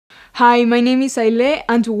Hi, my name is Aileé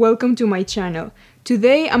and welcome to my channel.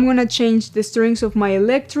 Today I'm gonna change the strings of my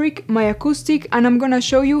electric, my acoustic, and I'm gonna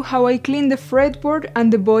show you how I clean the fretboard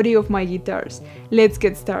and the body of my guitars. Let's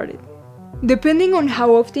get started. Depending on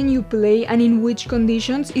how often you play and in which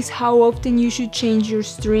conditions is how often you should change your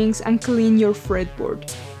strings and clean your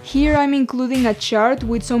fretboard. Here I'm including a chart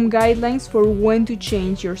with some guidelines for when to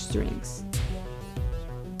change your strings.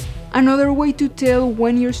 Another way to tell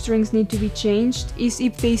when your strings need to be changed is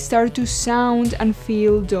if they start to sound and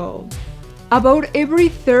feel dull. About every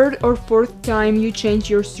third or fourth time you change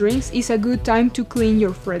your strings is a good time to clean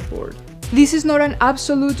your fretboard. This is not an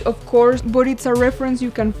absolute, of course, but it's a reference you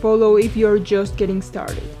can follow if you're just getting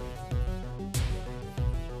started.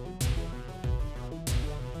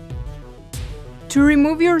 To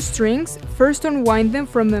remove your strings, first unwind them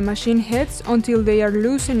from the machine heads until they are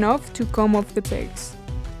loose enough to come off the pegs.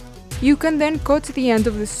 You can then cut the end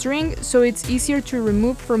of the string so it's easier to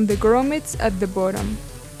remove from the grommets at the bottom.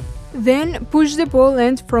 Then push the ball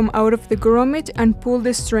end from out of the grommet and pull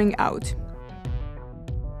the string out.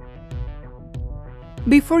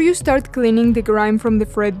 Before you start cleaning the grime from the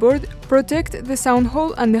fretboard, protect the sound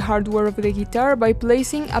hole and the hardware of the guitar by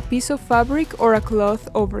placing a piece of fabric or a cloth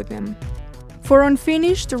over them. For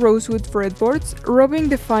unfinished rosewood fretboards, rubbing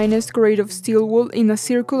the finest grade of steel wool in a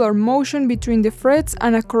circular motion between the frets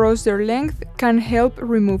and across their length can help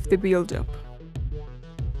remove the buildup.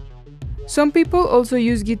 Some people also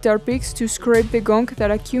use guitar picks to scrape the gunk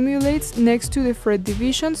that accumulates next to the fret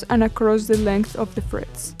divisions and across the length of the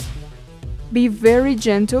frets. Be very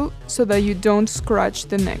gentle so that you don't scratch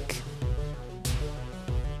the neck.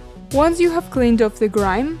 Once you have cleaned off the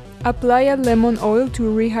grime, apply a lemon oil to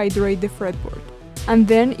rehydrate the fretboard. And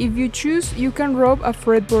then, if you choose, you can rub a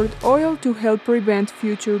fretboard oil to help prevent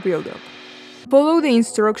future buildup. Follow the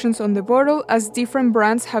instructions on the bottle as different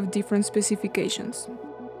brands have different specifications.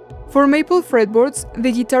 For maple fretboards,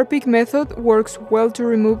 the guitar pick method works well to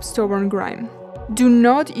remove stubborn grime. Do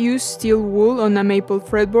not use steel wool on a maple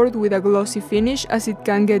fretboard with a glossy finish as it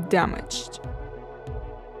can get damaged.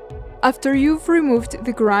 After you've removed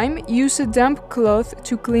the grime, use a damp cloth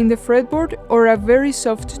to clean the fretboard or a very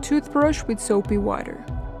soft toothbrush with soapy water.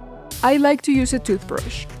 I like to use a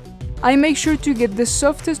toothbrush. I make sure to get the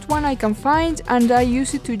softest one I can find and I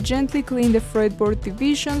use it to gently clean the fretboard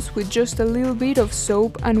divisions with just a little bit of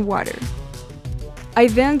soap and water. I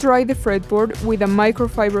then dry the fretboard with a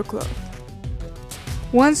microfiber cloth.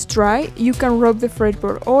 Once dry, you can rub the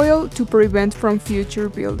fretboard oil to prevent from future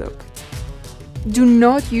buildup. Do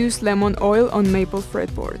not use lemon oil on maple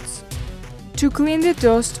fretboards. To clean the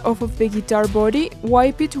dust off of the guitar body,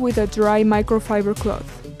 wipe it with a dry microfiber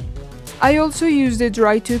cloth. I also use the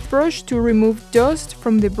dry toothbrush to remove dust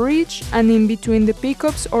from the bridge and in between the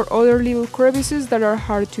pickups or other little crevices that are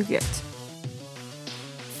hard to get.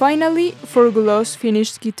 Finally, for gloss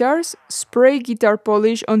finished guitars, spray guitar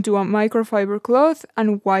polish onto a microfiber cloth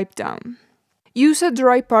and wipe down. Use a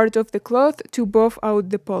dry part of the cloth to buff out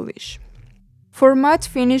the polish. For matte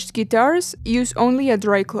finished guitars, use only a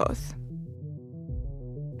dry cloth.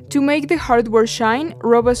 To make the hardware shine,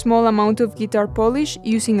 rub a small amount of guitar polish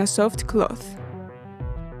using a soft cloth.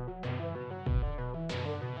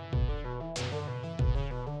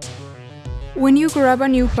 When you grab a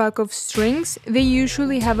new pack of strings, they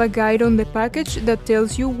usually have a guide on the package that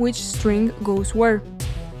tells you which string goes where.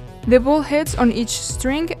 The ball heads on each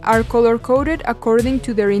string are color-coded according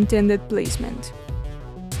to their intended placement.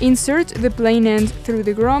 Insert the plain end through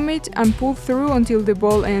the grommet and pull through until the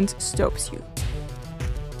ball end stops you.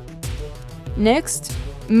 Next,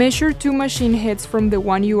 measure 2 machine heads from the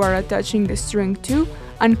one you are attaching the string to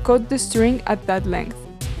and cut the string at that length.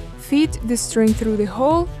 Feed the string through the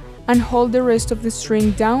hole and hold the rest of the string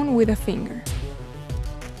down with a finger.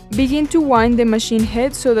 Begin to wind the machine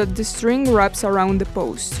head so that the string wraps around the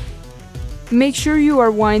post. Make sure you are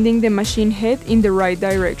winding the machine head in the right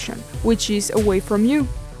direction, which is away from you.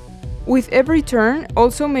 With every turn,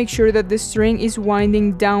 also make sure that the string is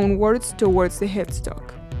winding downwards towards the headstock.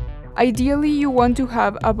 Ideally, you want to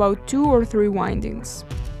have about 2 or 3 windings.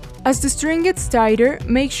 As the string gets tighter,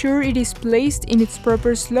 make sure it is placed in its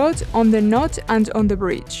proper slot on the knot and on the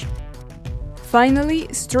bridge.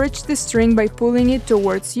 Finally, stretch the string by pulling it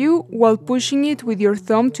towards you while pushing it with your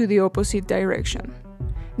thumb to the opposite direction.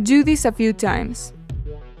 Do this a few times.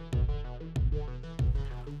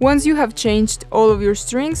 Once you have changed all of your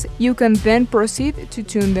strings, you can then proceed to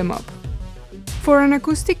tune them up. For an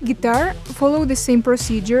acoustic guitar, follow the same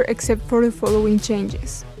procedure except for the following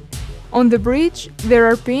changes. On the bridge, there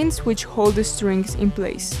are pins which hold the strings in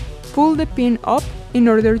place. Pull the pin up in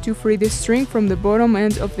order to free the string from the bottom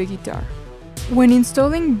end of the guitar. When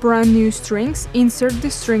installing brand new strings, insert the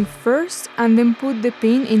string first and then put the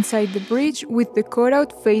pin inside the bridge with the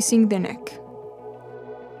cutout facing the neck.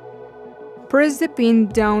 Press the pin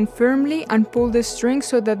down firmly and pull the string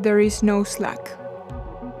so that there is no slack.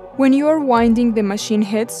 When you are winding the machine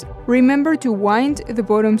heads, remember to wind the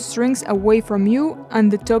bottom strings away from you and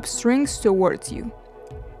the top strings towards you.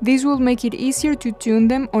 This will make it easier to tune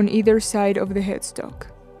them on either side of the headstock.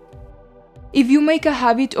 If you make a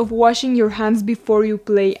habit of washing your hands before you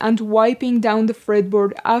play and wiping down the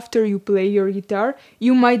fretboard after you play your guitar,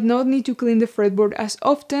 you might not need to clean the fretboard as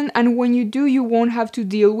often, and when you do, you won't have to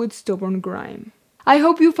deal with stubborn grime. I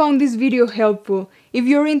hope you found this video helpful. If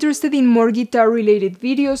you're interested in more guitar-related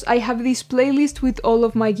videos, I have this playlist with all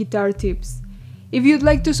of my guitar tips. If you'd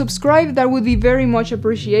like to subscribe, that would be very much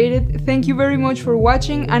appreciated. Thank you very much for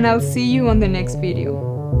watching, and I'll see you on the next video.